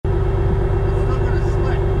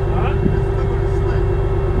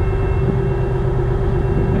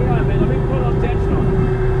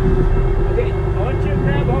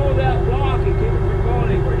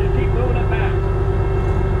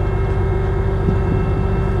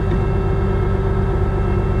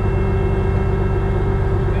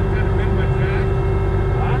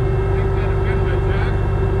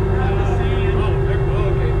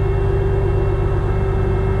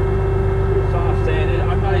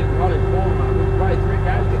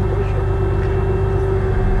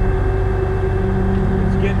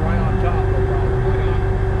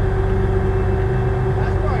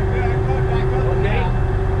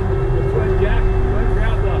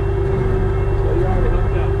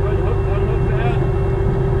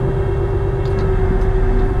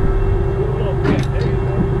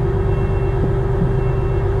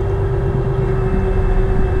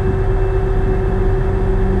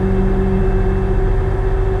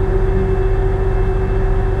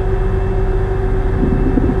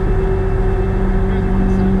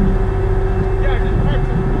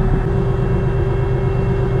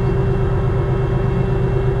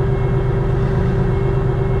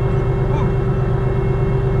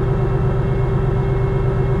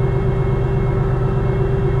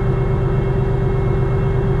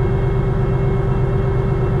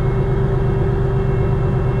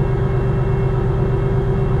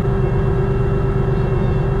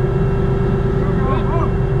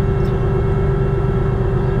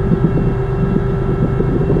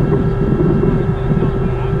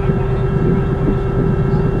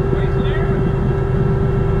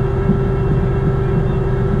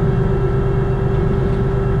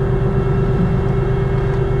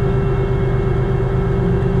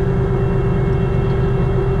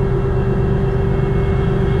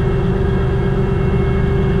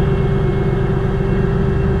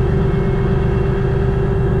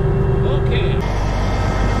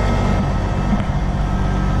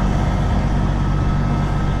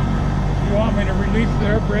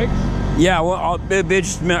there, brakes? Yeah, well, it's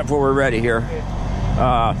just a minute before we're ready here. Okay.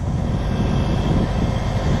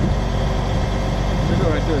 Should go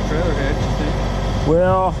right through the trailer head, you think?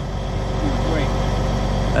 Well, Wait.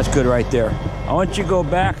 that's good right there. I want you to go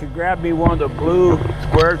back and grab me one of the blue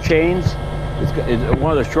square chains. It's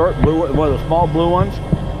one of the short blue, one of the small blue ones,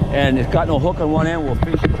 and it's got no hook on one end. We'll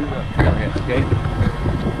fish it through the forehead, okay?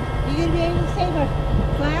 You gonna be able to save our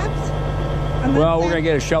flaps? Well, we're gonna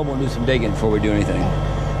get a shovel and do some digging before we do anything.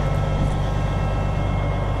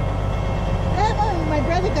 That one, my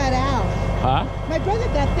brother got out. Huh? My brother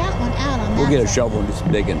got that one out on that We'll get a side. shovel and do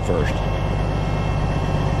some digging first.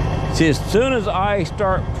 See, as soon as I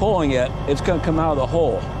start pulling it, it's gonna come out of the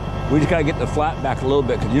hole. We just gotta get the flat back a little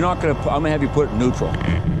bit because you're not gonna, I'm gonna have you put it in neutral.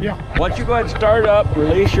 Yeah. Once you go ahead and start it up,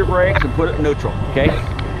 release your brakes and put it in neutral, okay?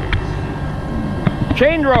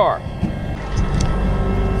 Chain drawer.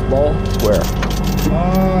 Small, square.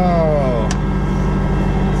 Oh.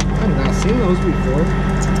 I've not seen those before.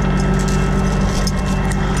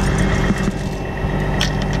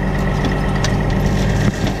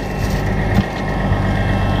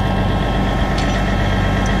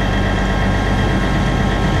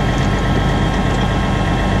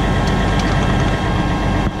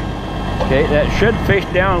 Okay, that should face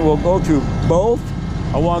down. We'll go through both.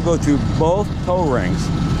 I want to go through both toe rings.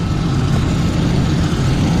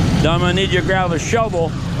 Now I'm going to need you to grab a shovel,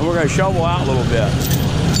 and we're going to shovel out a little bit.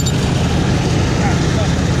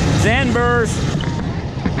 Sand Burrs.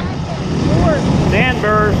 Sand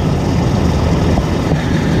Burrs.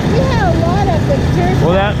 We have a lot of the dirt.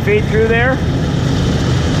 Will that feed through there?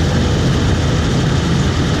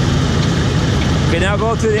 Okay, now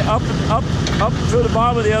go through the up through the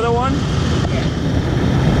bottom of the other one.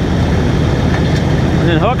 And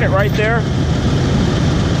then hook it right there.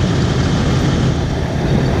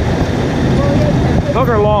 Hook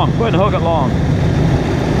her long. Go ahead and hook it long.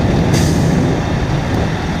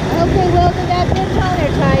 Okay, well, we got this on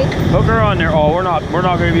there tight. Hook her on there. Oh, we're not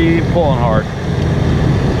going to be pulling hard.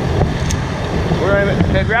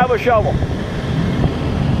 Okay, grab a shovel.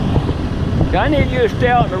 I need you to stay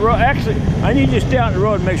out in the road. Actually, I need you to stay out in the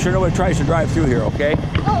road and make sure nobody tries to drive through here, okay?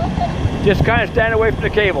 Oh, okay. Just kind of stand away from the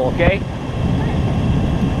cable, okay?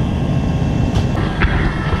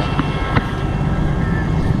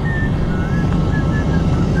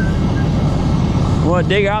 We want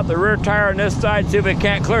to dig out the rear tire on this side, see if it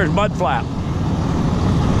can't clear his mud flap.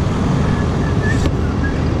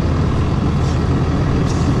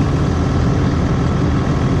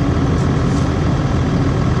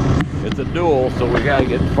 It's a dual, so we got to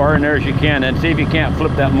get as far in there as you can and see if you can't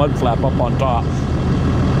flip that mud flap up on top.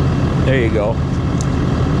 There you go.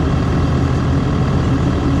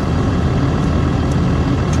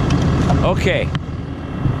 Okay.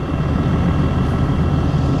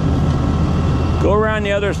 Go around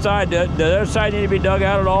the other side. Does the other side need to be dug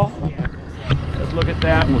out at all? Let's look at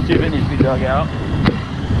that and we'll see if it needs to be dug out.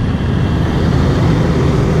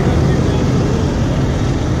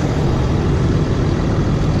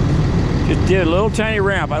 Just did a little tiny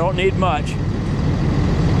ramp. I don't need much.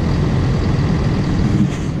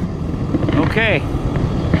 Okay.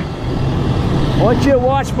 I want you to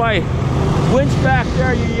watch my winch back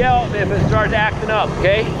there. You yell if it starts acting up,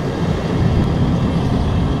 okay?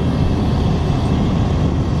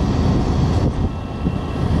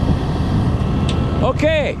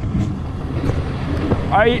 Okay.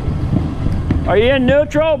 Are you in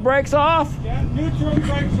neutral? Brakes off? Yeah, neutral,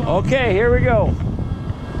 brakes off. Okay, here we go.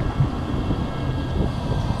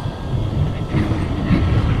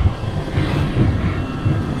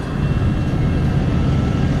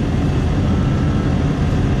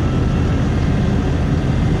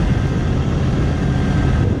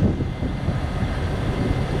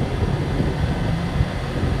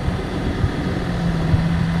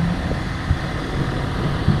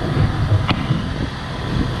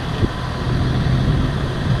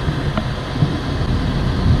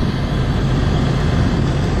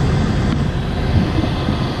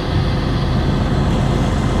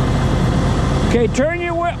 Okay, turn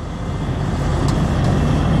your wheel.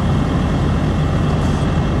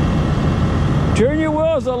 Turn your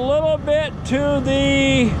wheels a little bit to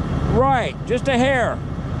the right, just a hair.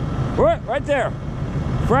 Right there.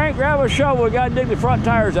 Frank, grab a shovel. We gotta dig the front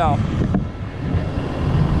tires out.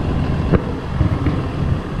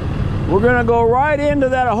 We're gonna go right into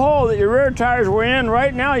that hole that your rear tires were in.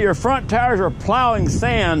 Right now, your front tires are plowing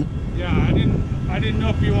sand. Yeah, I didn't know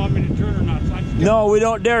if you want me to turn or not. So I just No, we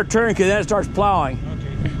don't dare turn because then it starts plowing.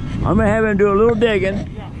 Okay. I'm gonna have him do a little digging.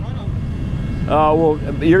 Yeah, right on. Well,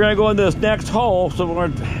 you're gonna go into this next hole, so we're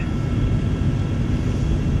gonna.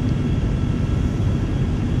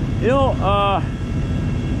 You know,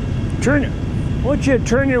 I want you to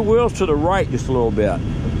turn your wheels to the right just a little bit.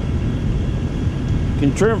 Can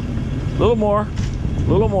you turn a little more,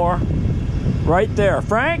 right there.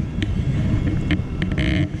 Frank?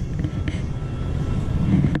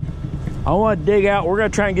 I want to dig out. We're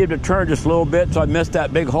going to try and give it a turn just a little bit so I missed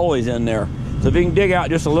that big hole he's in there. So if you can dig out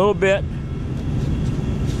just a little bit.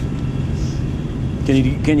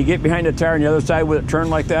 Can you get behind the tire on the other side with it turned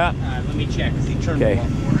like that? Let me check, because he turned a lot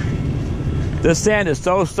more. This sand is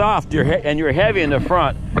so soft, and you're heavy in the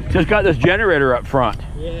front. Just got this generator up front.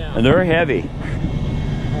 Yeah. And they're heavy.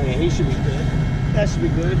 Oh yeah, he should be good. That should be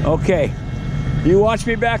good. Okay. You watch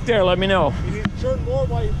me back there, let me know. You need to turn more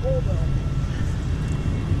while you pull though.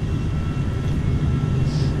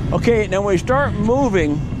 Okay, now when we start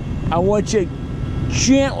moving, I want you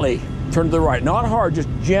gently turn to the right. Not hard, just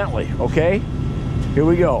gently, okay? Here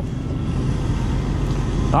we go.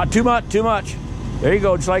 Not too much. There you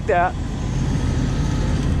go, just like that.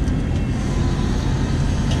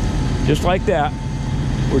 Just like that.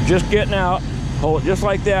 We're just getting out. Hold it just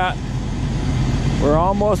like that. We're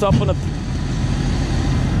almost up on the...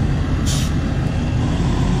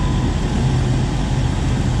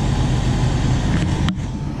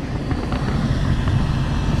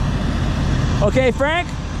 Okay, Frank,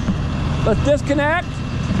 let's disconnect.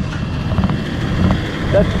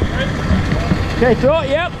 Okay, throw it,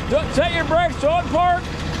 yep. Set your brakes, throw it apart.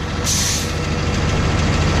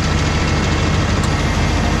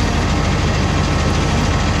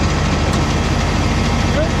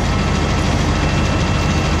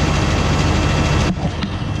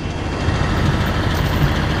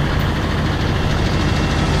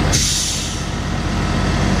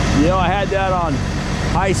 You know, I had that on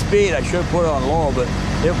high speed. I should have put it on low, but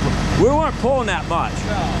we weren't pulling that much.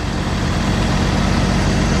 No.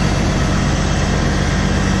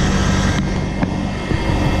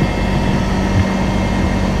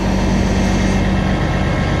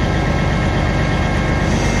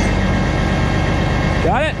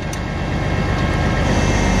 Got it?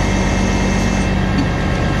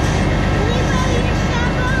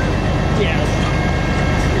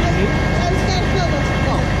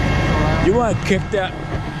 You want to kick that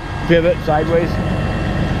pivot sideways?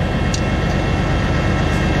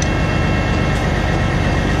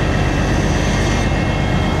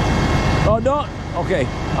 Oh, don't. Okay.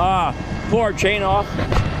 Pull our chain off.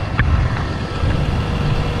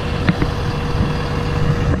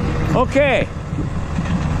 Okay.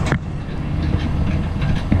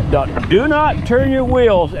 Do not turn your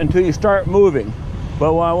wheels until you start moving.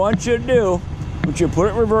 But what I want you to do, once you put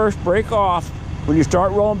it in reverse, brake off, when you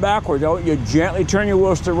start rolling backwards, you gently turn your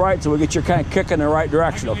wheels to the right so we get you kind of kicking in the right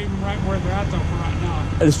direction. I can leave them right where they're at though for right now.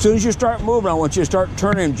 As soon as you start moving, I want you to start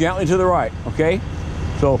turning them gently to the right, okay?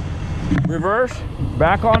 So, reverse,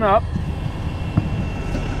 back on up.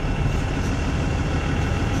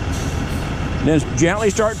 Then gently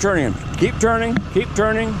start turning them. Keep turning, keep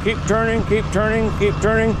turning, keep turning, keep turning, keep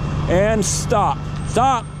turning, and stop.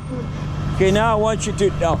 Stop. Okay, now I want you to,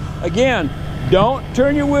 now, again, don't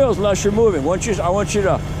turn your wheels unless you're moving. I want you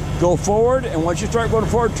to go forward, and once you start going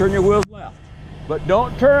forward, turn your wheels left. But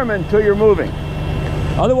don't turn them until you're moving.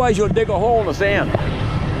 Otherwise, you'll dig a hole in the sand.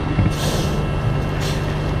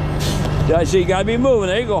 Yeah, so you gotta be moving.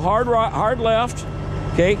 There you go, hard right, hard left.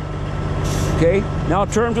 Okay. Okay, now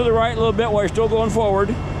turn to the right a little bit while you're still going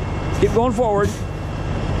forward. Keep going forward.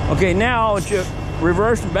 Okay, now it's you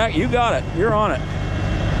reverse and back. You got it. You're on it.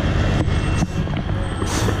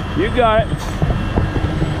 You got it.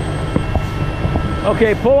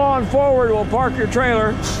 Okay, pull on forward. We'll park your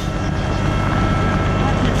trailer. Park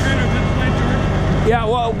your trailer this way, George. Yeah,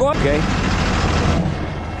 well, go. Okay.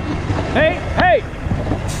 Hey,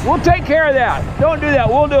 we'll take care of that. Don't do that.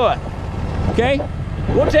 We'll do it. Okay?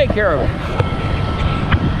 We'll take care of it.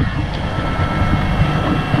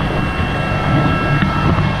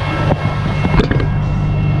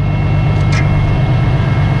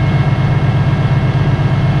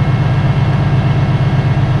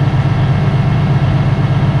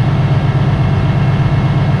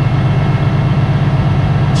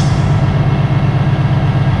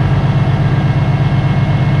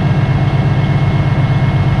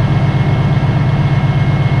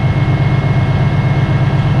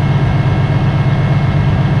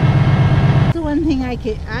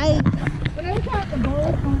 When I was out the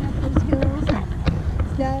boat going up those hills and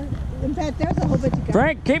stuff, in fact, there's a whole bunch of guys.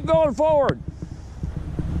 Frank, keep going forward.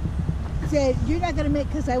 Said, you're not going to make,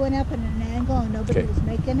 because I went up in an angle and nobody was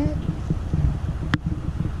making it.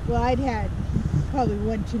 Well, I'd had probably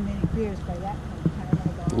one too many beers by that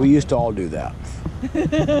time. We used to all do that.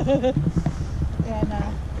 And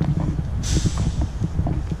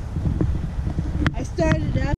I started up.